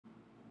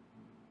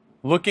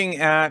Looking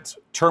at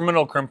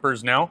terminal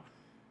crimpers now,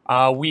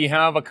 we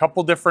have a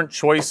couple different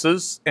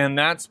choices, and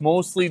that's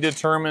mostly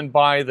determined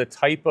by the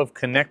type of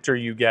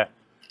connector you get.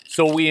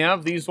 So we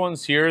have these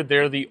ones here.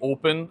 They're the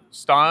open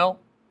style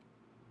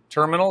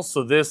terminal.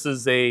 So this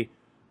is a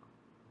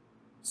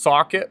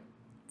socket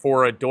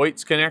for a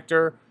Deutsch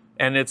connector,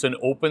 and it's an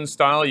open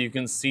style. You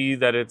can see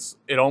that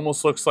it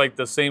almost looks like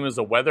the same as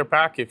a weather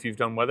pack. If you've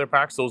done weather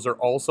packs, those are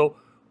also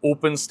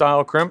open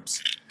style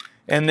crimps.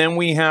 And then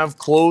we have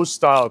closed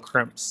style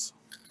crimps.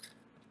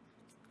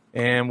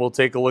 And we'll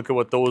take a look at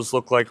what those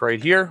look like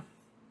right here.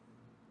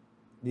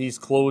 These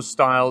closed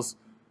styles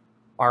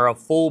are a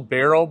full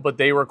barrel, but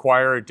they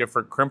require a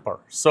different crimper.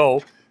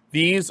 So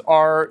these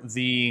are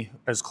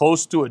as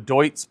close to a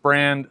Deutsch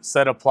brand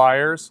set of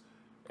pliers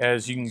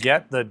as you can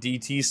get, the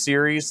DT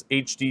series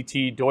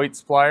HDT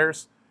Deutsch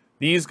pliers.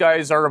 These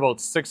guys are about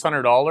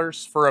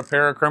 $600 for a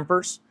pair of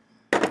crimpers.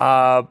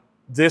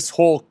 This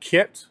whole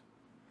kit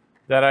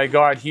that I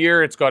got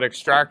here, it's got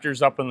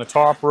extractors up in the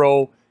top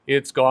row.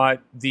 It's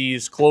got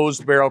these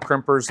closed barrel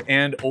crimpers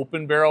and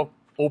open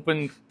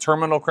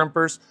terminal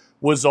crimpers,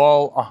 was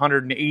all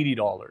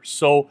 $180.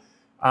 So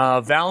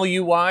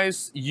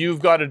value-wise, you've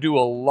got to do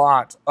a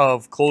lot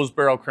of closed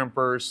barrel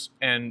crimpers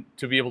and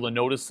to be able to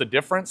notice the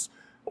difference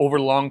over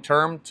long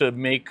term to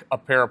make a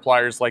pair of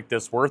pliers like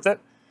this worth it.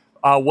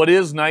 What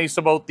is nice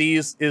about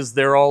these is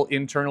they're all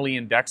internally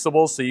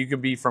indexable, so you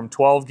can be from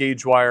 12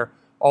 gauge wire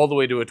all the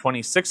way to a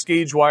 26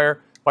 gauge wire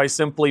by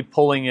simply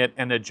pulling it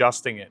and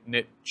adjusting it, and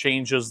it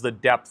changes the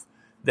depth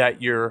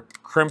that your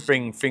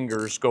crimping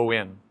fingers go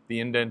in, the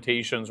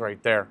indentations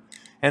right there.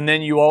 And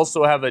then you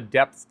also have a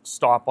depth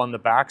stop on the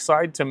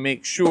backside to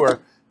make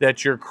sure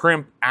that your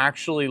crimp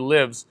actually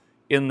lives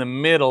in the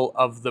middle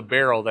of the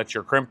barrel that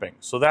you're crimping.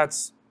 So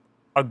that's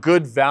a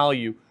good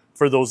value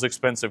for those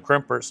expensive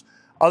crimpers.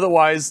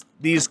 Otherwise,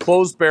 these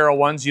closed barrel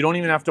ones, you don't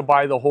even have to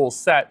buy the whole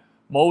set.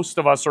 Most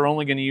of us are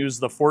only going to use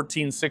the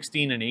 14,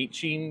 16, and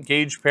 18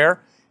 gauge pair,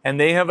 and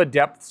they have a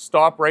depth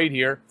stop right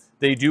here.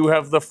 They do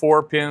have the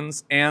 4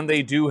 pins, and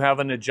they do have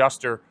an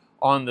adjuster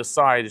on the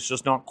side. It's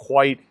just not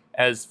quite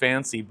as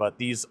fancy, but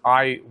these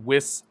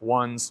iWis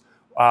ones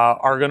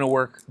are going to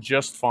work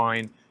just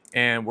fine,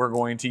 and we're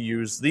going to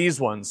use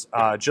these ones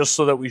just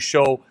so that we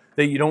show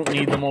that you don't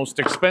need the most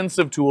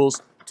expensive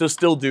tools to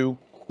still do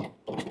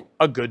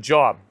a good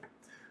job.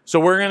 So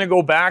we're going to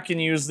go back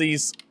and use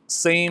these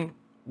same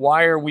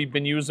wire we've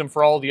been using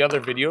for all the other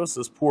videos.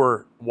 This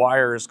poor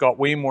wire has got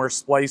way more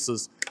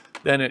splices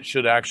than it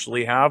should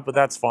actually have, but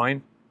that's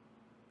fine.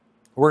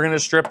 We're going to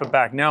strip it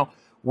back. Now,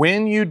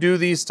 when you do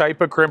these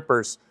type of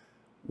crimpers,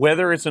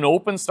 whether it's an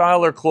open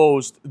style or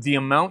closed, the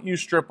amount you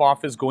strip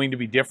off is going to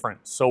be different.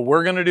 So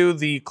we're going to do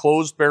the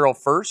closed barrel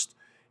first,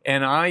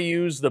 and I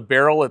use the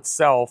barrel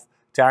itself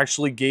to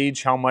actually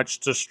gauge how much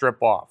to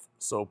strip off.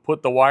 So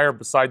put the wire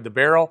beside the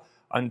barrel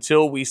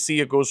until we see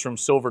it goes from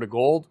silver to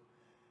gold.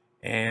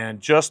 And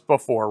just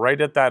before,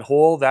 right at that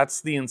hole, that's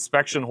the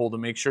inspection hole to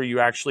make sure you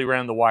actually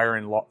ran the wire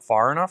in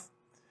far enough.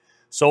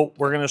 So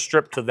we're going to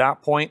strip to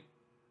that point.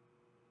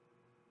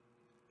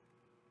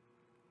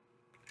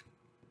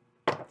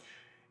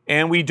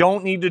 And we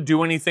don't need to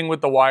do anything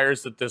with the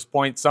wires at this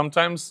point.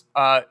 Sometimes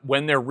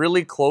when they're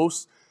really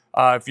close,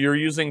 if you're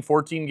using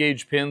 14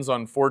 gauge pins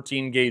on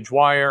 14 gauge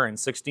wire and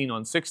 16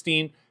 on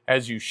 16,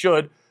 as you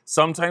should,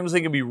 sometimes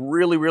they can be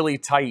really, really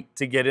tight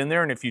to get in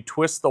there. And if you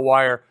twist the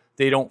wire,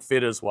 they don't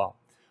fit as well.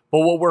 But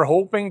what we're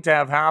hoping to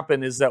have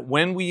happen is that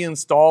when we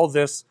install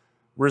this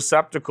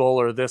receptacle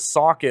or this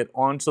socket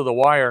onto the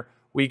wire,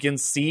 we can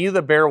see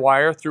the bare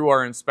wire through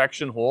our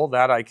inspection hole,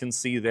 that I can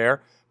see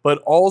there, but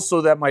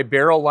also that my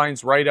barrel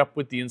lines right up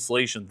with the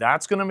insulation.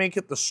 That's going to make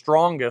it the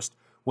strongest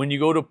when you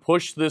go to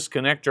push this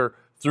connector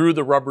through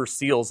the rubber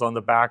seals on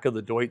the back of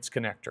the Deutsch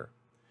connector.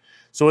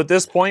 So at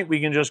this point,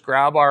 we can just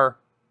grab our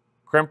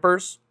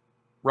crimpers,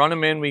 run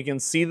them in. We can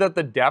see that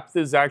the depth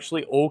is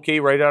actually okay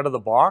right out of the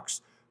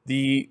box.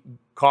 The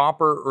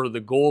copper or the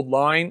gold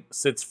line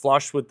sits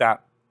flush with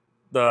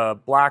the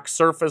black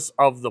surface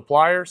of the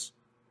pliers,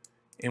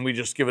 and we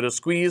just give it a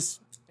squeeze.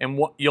 And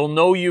you'll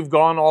know you've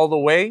gone all the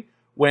way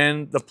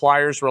when the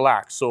pliers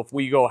relax. So if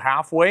we go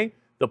halfway,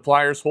 the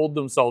pliers hold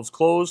themselves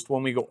closed.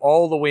 When we go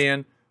all the way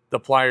in, the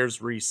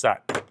pliers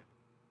reset.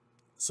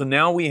 So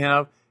now we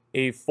have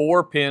a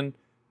 4-pin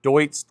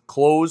Deutsch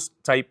closed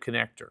type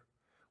connector.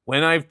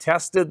 When I've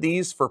tested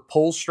these for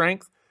pull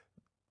strength,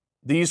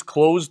 these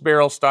closed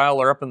barrel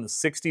style are up in the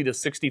 60 to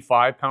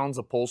 65 pounds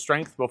of pull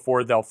strength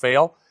before they'll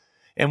fail.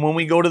 And when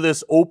we go to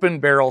this open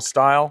barrel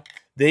style,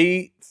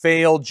 they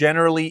fail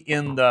generally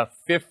in the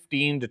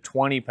 15 to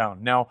 20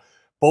 pound. Now,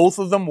 both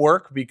of them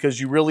work because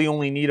you really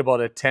only need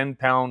about a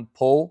 10-pound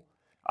pull.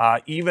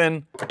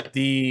 Even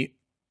the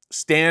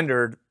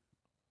standard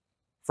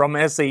from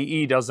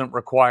SAE doesn't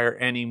require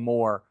any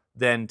more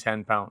than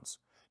 10 pounds.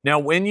 Now,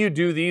 when you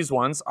do these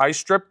ones, I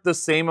stripped the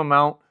same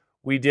amount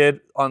we did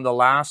on the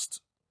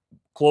last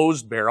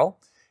closed barrel.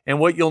 And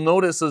what you'll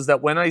notice is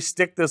that when I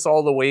stick this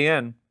all the way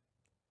in,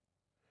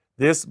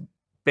 this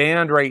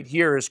band right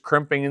here is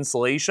crimping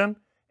insulation,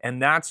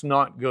 and that's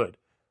not good.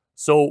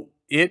 So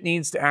it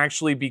needs to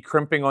actually be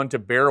crimping onto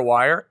bare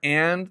wire,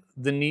 and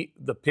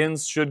the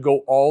pins should go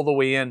all the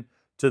way in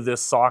to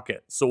this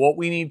socket. So what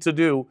we need to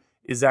do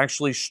is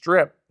actually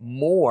strip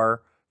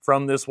more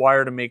from this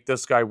wire to make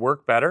this guy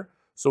work better.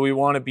 So we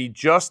want to be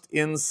just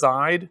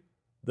inside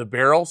the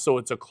barrel so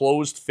it's a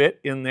closed fit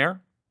in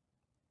there.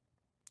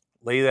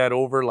 Lay that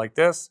over like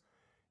this,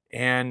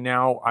 and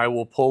now I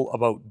will pull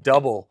about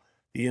double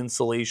the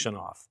insulation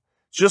off.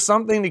 It's just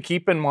something to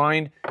keep in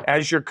mind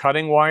as you're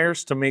cutting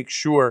wires to make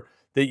sure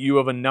that you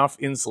have enough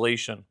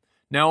insulation.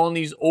 Now on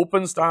these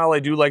open style, I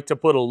do like to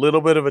put a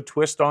little bit of a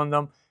twist on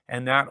them,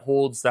 and that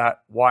holds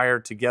that wire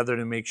together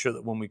to make sure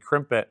that when we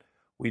crimp it,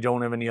 we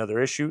don't have any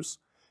other issues.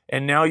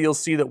 And now you'll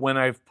see that when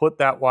I've put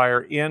that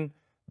wire in,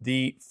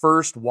 the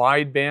first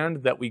wide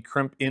band that we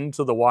crimp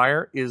into the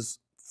wire is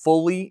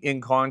fully in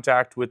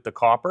contact with the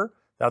copper.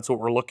 That's what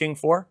we're looking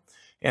for.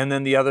 And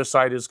then the other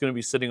side is going to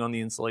be sitting on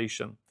the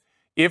insulation.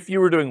 If you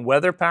were doing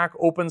weather pack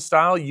open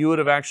style, you would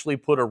have actually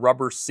put a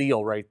rubber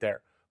seal right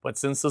there. But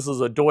since this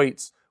is a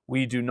Deutsch,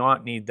 we do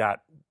not need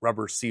that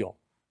rubber seal.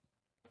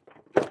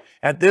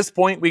 At this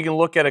point, we can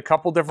look at a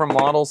couple different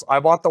models. I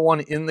bought the one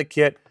in the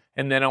kit,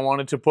 and then I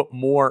wanted to put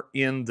more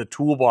in the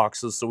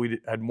toolboxes so we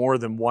had more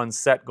than one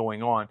set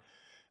going on.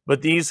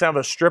 But these have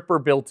a stripper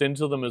built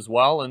into them as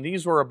well, and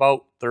these were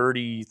about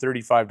 $30,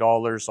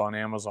 $35 on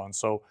Amazon.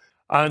 So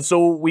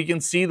we can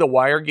see the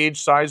wire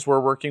gauge size. We're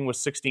working with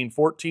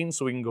 1614,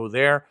 so we can go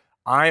there.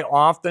 I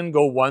often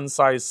go one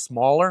size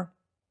smaller,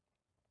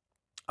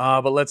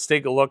 but let's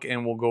take a look,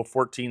 and we'll go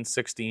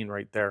 1416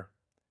 right there.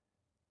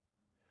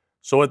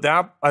 So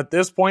at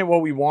this point,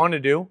 what we want to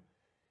do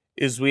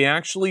is we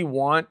actually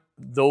want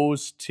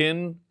those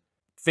tin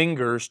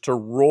fingers to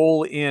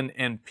roll in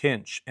and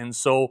pinch. And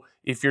so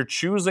if you're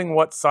choosing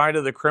what side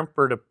of the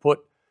crimper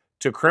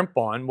to crimp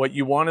on, what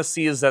you want to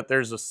see is that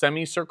there's a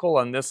semicircle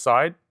on this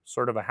side,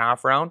 sort of a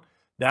half round.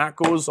 That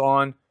goes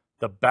on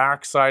the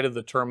back side of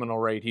the terminal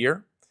right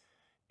here.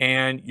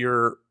 And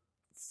your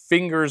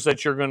fingers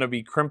that you're going to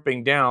be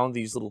crimping down,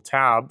 these little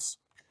tabs,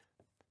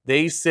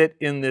 they sit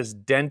in this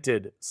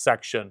dented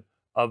section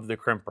of the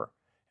crimper.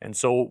 And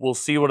so we'll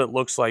see what it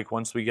looks like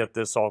once we get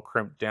this all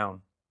crimped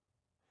down.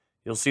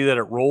 You'll see that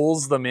it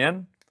rolls them in,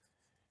 and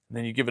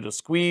then you give it a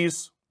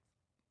squeeze.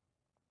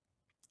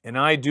 And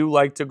I do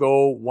like to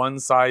go one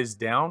size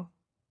down.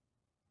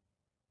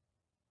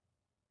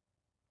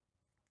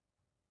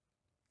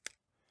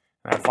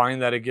 And I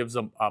find that it gives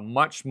them a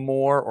much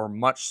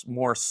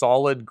more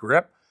solid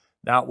grip.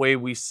 That way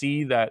we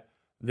see that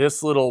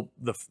this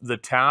the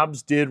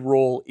tabs did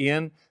roll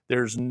in.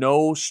 There's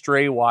no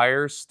stray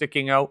wires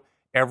sticking out.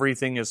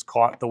 Everything is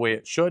caught the way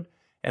it should.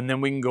 And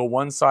then we can go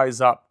one size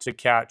up to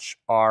catch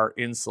our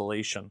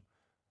insulation.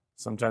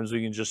 Sometimes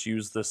we can just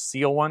use the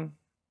seal one.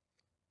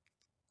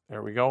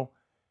 There we go.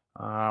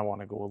 I want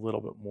to go a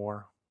little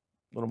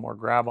more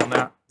grab on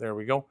that. There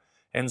we go.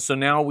 And so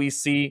now we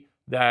see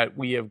that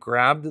we have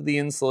grabbed the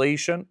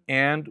insulation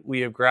and we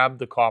have grabbed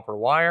the copper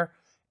wire,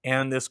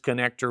 and this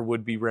connector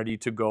would be ready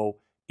to go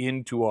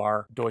into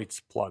our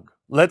Deutsch plug.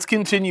 Let's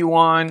continue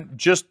on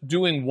just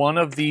doing one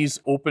of these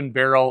open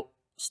barrel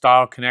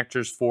style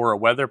connectors for a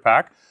weather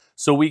pack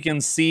so we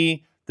can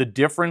see the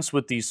difference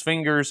with these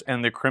fingers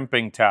and the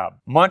crimping tab.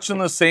 Much in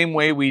the same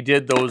way we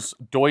did those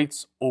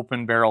Deutsch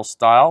open barrel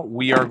style,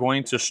 we are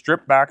going to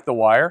strip back the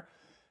wire.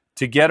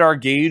 To get our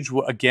gauge,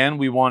 again,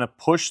 we want to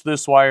push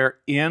this wire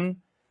in.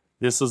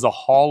 This is a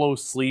hollow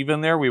sleeve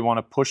in there. We want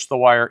to push the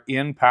wire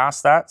in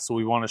past that. So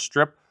we want to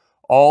strip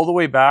all the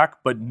way back,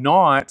 but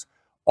not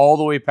all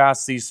the way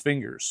past these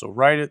fingers. So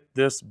right at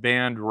this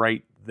band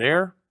right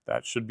there,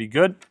 that should be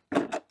good.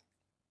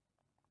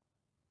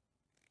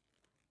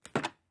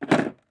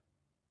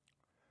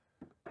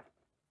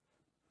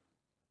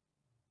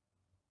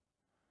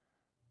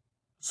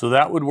 So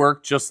that would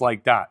work just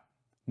like that.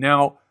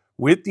 Now,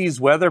 with these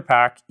weather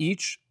pack,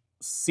 each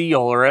seal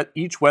or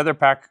each weather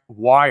pack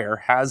wire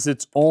has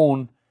its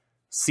own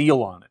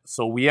seal on it.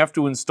 So we have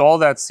to install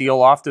that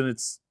seal. Often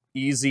it's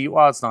easy.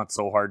 Well, it's not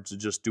so hard to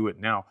just do it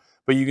now,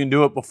 but you can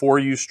do it before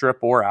you strip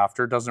or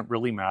after. It doesn't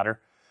really matter.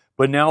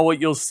 But now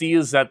what you'll see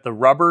is that the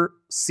rubber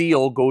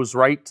seal goes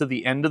right to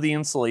the end of the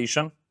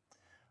insulation.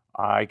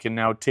 I can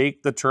now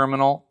take the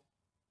terminal,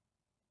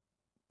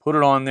 put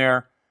it on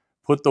there,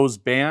 put those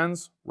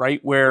bands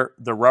right where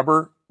the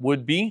rubber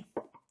would be.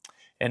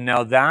 And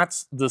now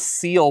that's the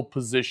seal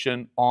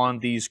position on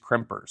these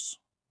crimpers.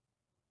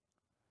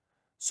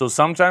 So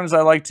sometimes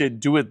I like to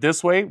do it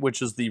this way,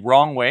 which is the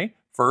wrong way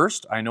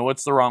first. I know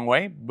it's the wrong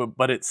way,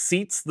 but it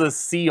seats the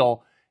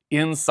seal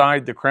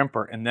inside the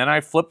crimper. And then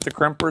I flip the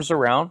crimpers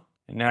around.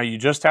 And now you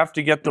just have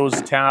to get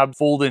those tabs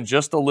folded in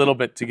just a little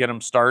bit to get them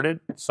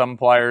started. Some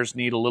pliers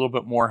need a little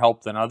bit more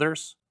help than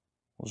others.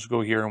 We'll just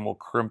go here and we'll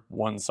crimp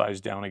one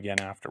size down again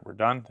after we're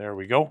done. There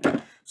we go.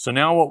 So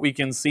now what we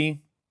can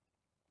see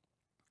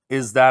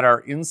is that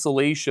our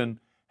insulation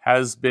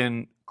has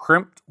been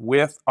crimped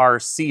with our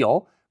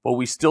seal, but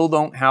we still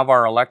don't have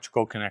our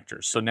electrical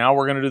connectors. So now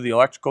we're going to do the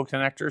electrical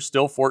connectors,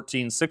 still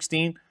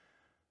 1416,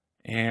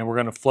 and we're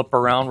going to flip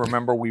around.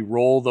 Remember, we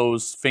roll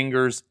those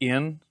fingers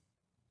in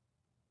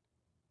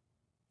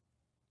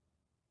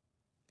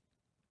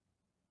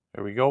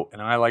There we go.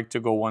 And I like to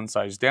go one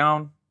size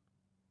down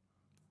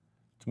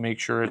to make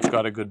sure it's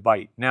got a good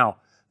bite. Now,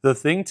 the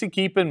thing to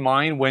keep in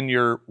mind when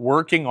you're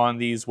working on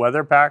these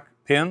WeatherPack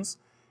pins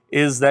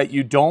is that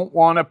you don't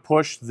want to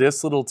push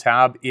this little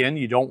tab in,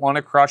 you don't want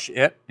to crush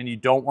it, and you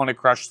don't want to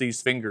crush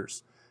these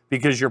fingers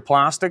because your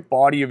plastic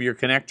body of your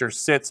connector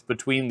sits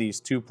between these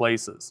two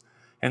places.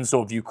 And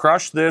so if you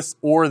crush this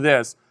or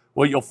this,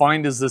 what you'll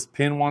find is this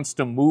pin wants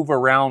to move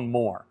around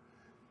more.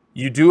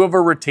 You do have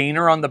a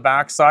retainer on the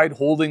back side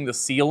holding the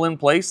seal in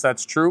place,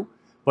 that's true,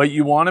 but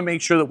you want to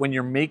make sure that when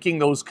you're making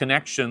those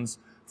connections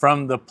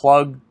from the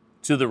plug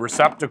to the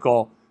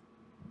receptacle,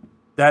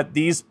 that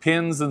these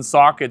pins and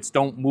sockets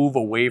don't move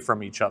away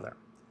from each other.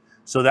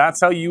 So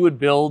that's how you would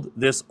build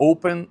this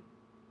open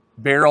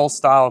barrel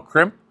style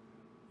crimp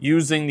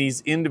using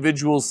these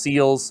individual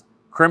seals,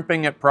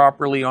 crimping it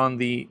properly on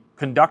the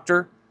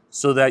conductor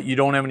so that you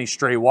don't have any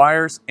stray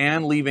wires,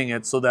 and leaving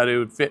it so that it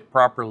would fit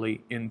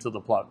properly into the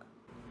plug.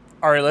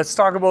 All right, let's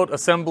talk about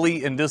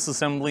assembly and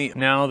disassembly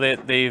now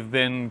that they've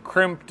been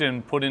crimped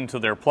and put into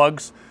their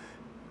plugs.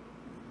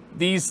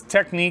 These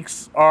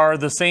techniques are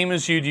the same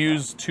as you'd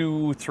use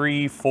 2,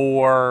 3,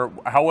 4,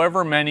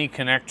 however many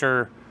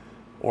connector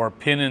or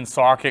pin and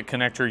socket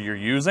connector you're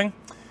using.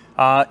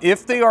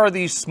 If they are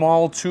these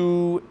small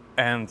 2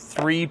 and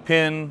 3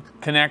 pin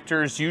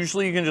connectors,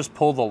 usually you can just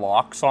pull the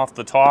locks off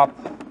the top,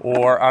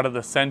 or out of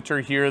the center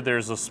here,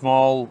 there's a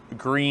small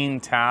green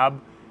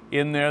tab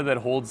in there that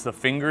holds the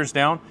fingers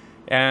down.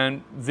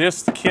 And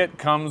this kit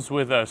comes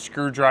with a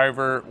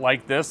screwdriver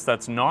like this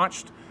that's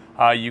notched.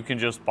 You can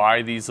just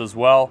buy these as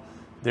well.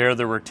 They're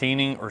the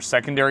retaining or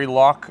secondary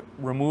lock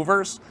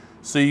removers.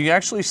 So you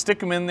actually stick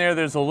them in there.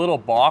 There's a little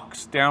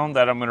box down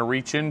that I'm going to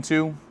reach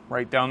into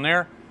right down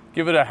there.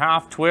 Give it a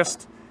half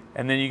twist,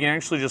 and then you can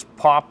actually just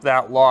pop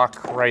that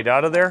lock right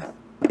out of there.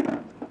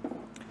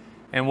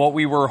 And what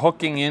we were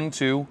hooking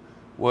into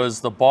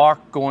was the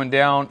block going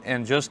down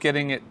and just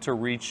getting it to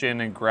reach in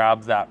and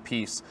grab that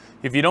piece.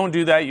 If you don't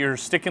do that, you're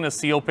sticking a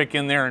seal pick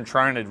in there and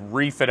trying to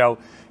reef it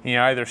out, and you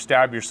either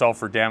stab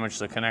yourself or damage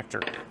the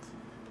connector.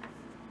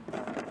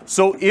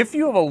 So if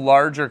you have a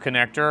larger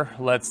connector,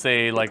 let's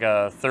say like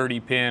a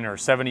 30 pin or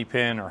 70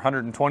 pin or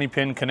 120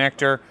 pin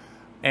connector,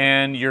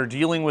 and you're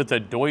dealing with a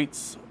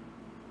Deutsch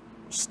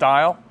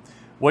style,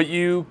 what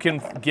you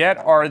can get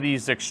are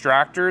these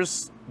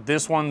extractors.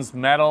 This one's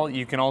metal.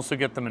 You can also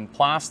get them in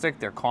plastic.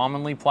 They're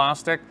commonly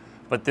plastic,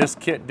 but this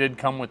kit did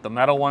come with the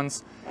metal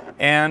ones.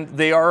 And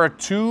they are a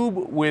tube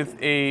with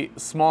a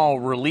small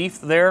relief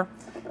there.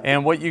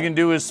 And what you can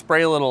do is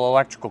spray a little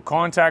electrical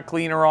contact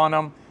cleaner on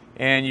them,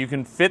 and you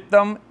can fit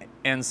them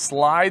and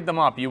slide them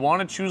up. You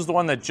want to choose the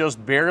one that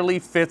just barely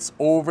fits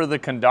over the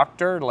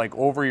conductor, like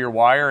over your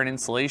wire and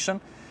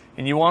insulation.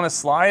 And you want to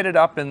slide it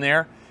up in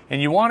there.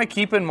 And you want to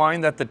keep in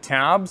mind that the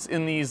tabs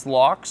in these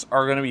locks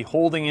are going to be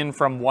holding in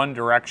from one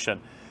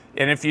direction.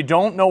 And if you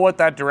don't know what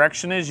that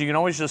direction is, you can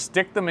always just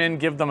stick them in,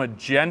 give them a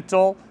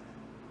gentle,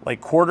 like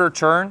quarter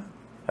turn.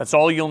 That's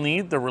all you'll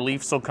need. The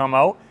reliefs will come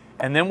out.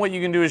 And then what you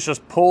can do is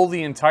just pull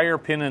the entire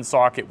pin and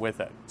socket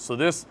with it. So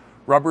this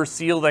rubber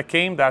seal that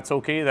came, that's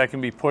okay. That can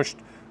be pushed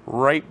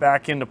right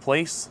back into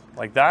place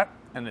like that,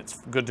 and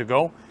it's good to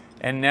go.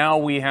 And now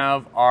we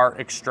have our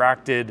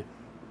extracted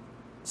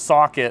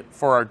socket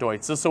for our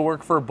Deutsch. This will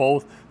work for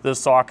both the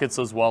sockets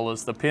as well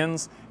as the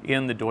pins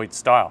in the Deutsch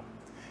style.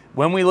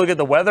 When we look at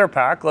the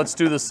WeatherPack, let's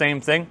do the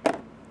same thing.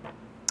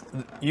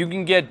 You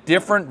can get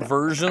different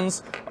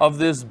versions of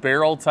this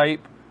barrel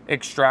type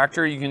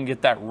extractor. You can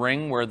get that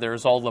ring where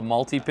there's all the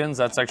multi-pins.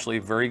 That's actually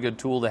a very good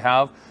tool to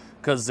have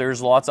because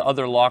there's lots of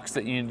other locks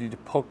that you need to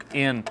hook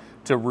in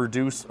to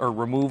reduce or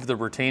remove the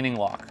retaining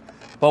lock.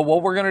 But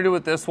what we're going to do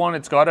with this one,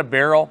 it's got a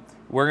barrel.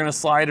 We're going to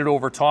slide it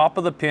over top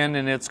of the pin,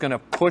 and it's going to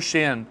push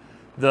in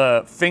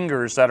the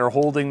fingers that are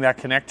holding that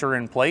connector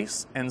in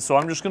place. And so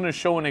I'm just going to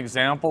show an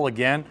example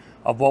again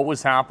of what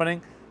was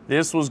happening.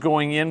 This was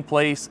going in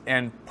place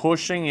and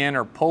pushing in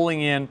or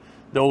pulling in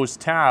those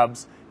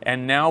tabs,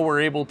 and now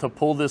we're able to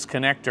pull this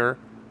connector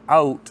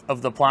out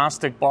of the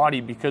plastic body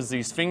because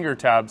these finger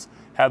tabs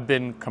have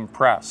been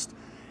compressed.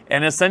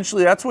 And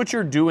essentially that's what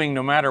you're doing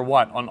no matter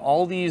what. On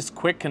all these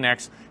quick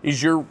connects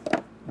is you're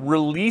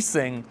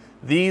releasing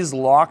these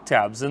lock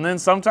tabs. And then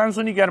sometimes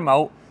when you get them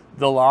out,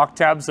 the lock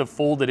tabs have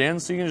folded in,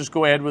 so you can just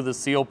go ahead with a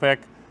seal pick,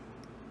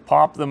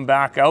 pop them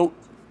back out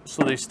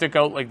so they stick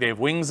out like they have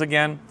wings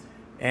again.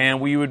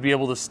 And we would be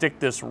able to stick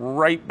this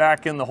right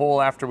back in the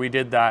hole after we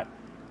did that,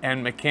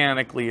 and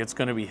mechanically it's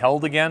going to be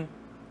held again.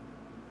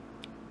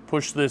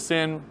 Push this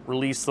in,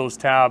 release those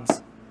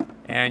tabs,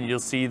 and you'll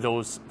see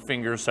those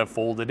fingers have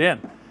folded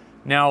in.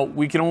 Now,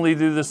 we can only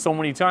do this so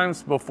many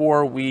times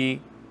before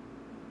we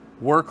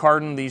work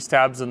harden these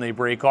tabs and they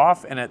break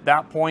off, and at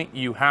that point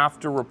you have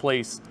to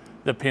replace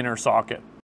the pin or socket.